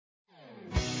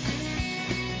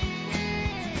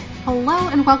Hello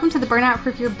and welcome to the Burnout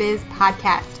Proof Your Biz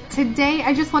podcast. Today,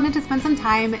 I just wanted to spend some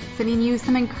time sending you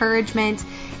some encouragement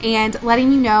and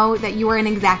letting you know that you are in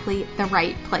exactly the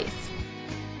right place.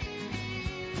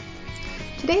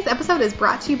 Today's episode is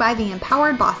brought to you by the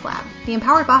Empowered Boss Lab. The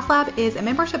Empowered Boss Lab is a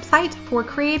membership site for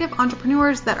creative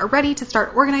entrepreneurs that are ready to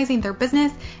start organizing their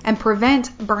business and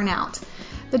prevent burnout.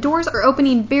 The doors are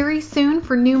opening very soon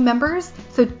for new members,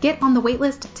 so get on the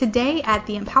waitlist today at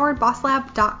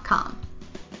theempoweredbosslab.com.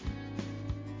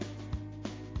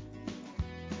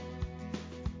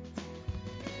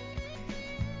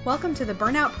 Welcome to the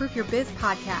Burnout Proof Your Biz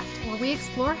podcast, where we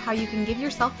explore how you can give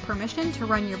yourself permission to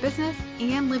run your business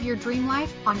and live your dream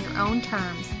life on your own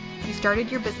terms. You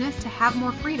started your business to have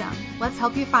more freedom. Let's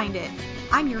help you find it.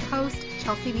 I'm your host,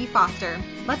 Chelsea B. Foster.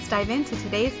 Let's dive into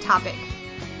today's topic.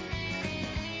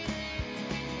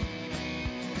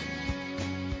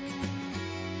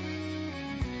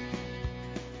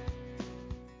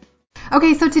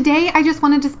 Okay, so today I just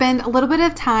wanted to spend a little bit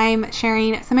of time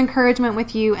sharing some encouragement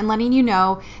with you and letting you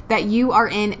know that you are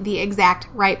in the exact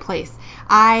right place.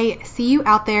 I see you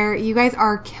out there. You guys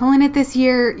are killing it this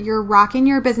year. You're rocking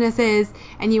your businesses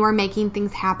and you are making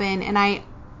things happen. And I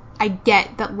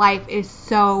get that life is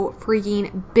so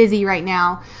freaking busy right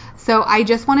now. So I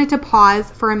just wanted to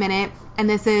pause for a minute, and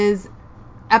this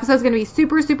episode's going to be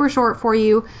super, super short for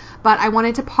you, but I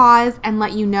wanted to pause and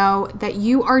let you know that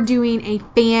you are doing a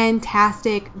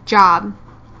fantastic job.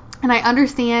 And I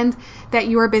understand that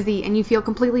you are busy and you feel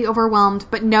completely overwhelmed,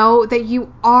 but know that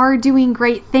you are doing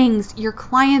great things. Your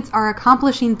clients are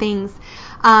accomplishing things,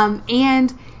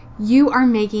 and you are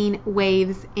making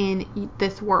waves in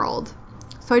this world.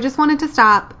 So I just wanted to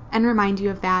stop and remind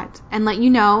you of that and let you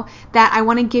know that I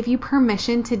want to give you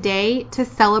permission today to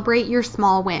celebrate your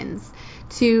small wins,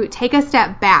 to take a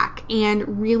step back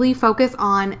and really focus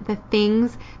on the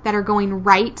things that are going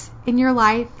right in your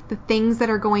life, the things that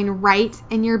are going right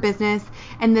in your business,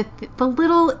 and the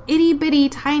little itty bitty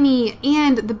tiny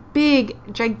and the big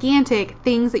gigantic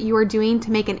things that you are doing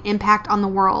to make an impact on the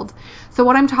world. So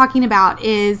what I'm talking about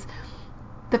is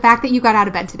the fact that you got out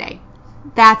of bed today.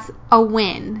 That's a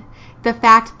win. The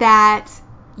fact that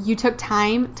you took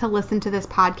time to listen to this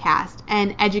podcast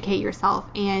and educate yourself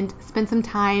and spend some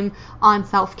time on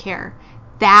self-care.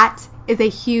 That is a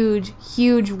huge,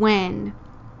 huge win.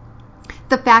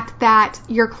 The fact that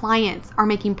your clients are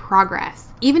making progress.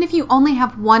 Even if you only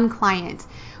have one client,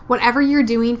 whatever you're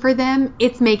doing for them,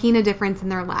 it's making a difference in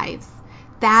their lives.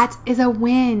 That is a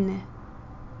win.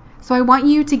 So I want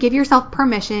you to give yourself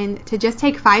permission to just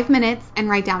take 5 minutes and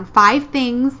write down 5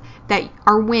 things that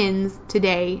are wins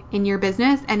today in your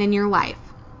business and in your life.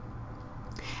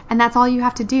 And that's all you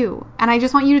have to do. And I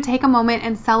just want you to take a moment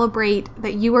and celebrate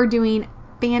that you are doing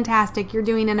fantastic. You're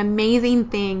doing an amazing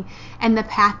thing. And the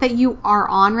path that you are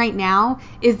on right now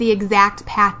is the exact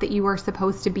path that you are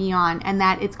supposed to be on, and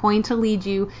that it's going to lead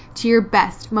you to your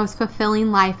best, most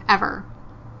fulfilling life ever.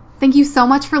 Thank you so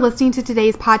much for listening to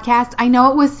today's podcast. I know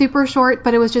it was super short,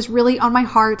 but it was just really on my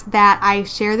heart that I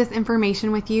share this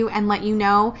information with you and let you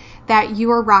know that you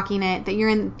are rocking it, that you're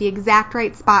in the exact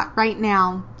right spot right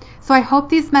now. So I hope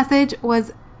this message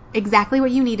was exactly what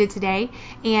you needed today,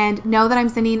 and know that I'm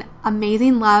sending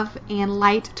amazing love and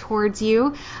light towards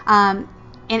you.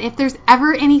 And if there's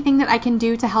ever anything that I can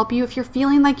do to help you, if you're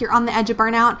feeling like you're on the edge of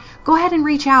burnout, go ahead and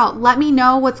reach out. Let me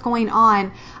know what's going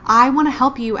on. I want to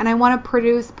help you, and I want to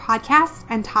produce podcasts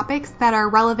and topics that are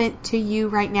relevant to you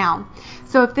right now.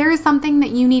 So if there is something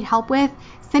that you need help with,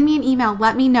 send me an email.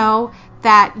 Let me know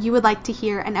that you would like to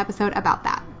hear an episode about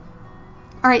that.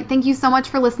 All right, thank you so much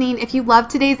for listening. If you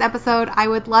loved today's episode, I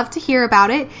would love to hear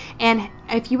about it. And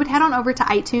if you would head on over to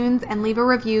iTunes and leave a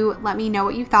review, let me know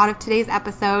what you thought of today's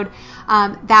episode.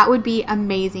 That would be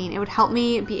amazing. It would help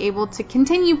me be able to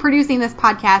continue producing this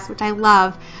podcast, which I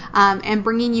love, and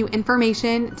bringing you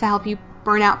information to help you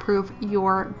burnout proof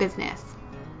your business.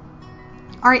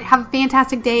 All right, have a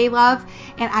fantastic day, love,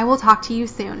 and I will talk to you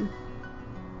soon.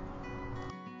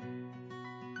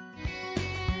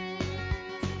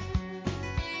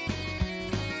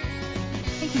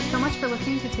 Thank you so much for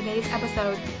listening to today's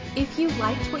episode. If you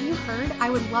liked what you heard, I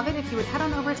would love it if you would head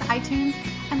on over to iTunes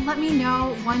and let me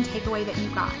know one takeaway that you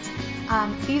got.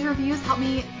 These reviews help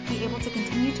me be able to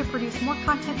continue to produce more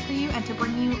content for you and to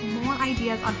bring you more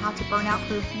ideas on how to burnout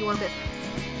proof your business.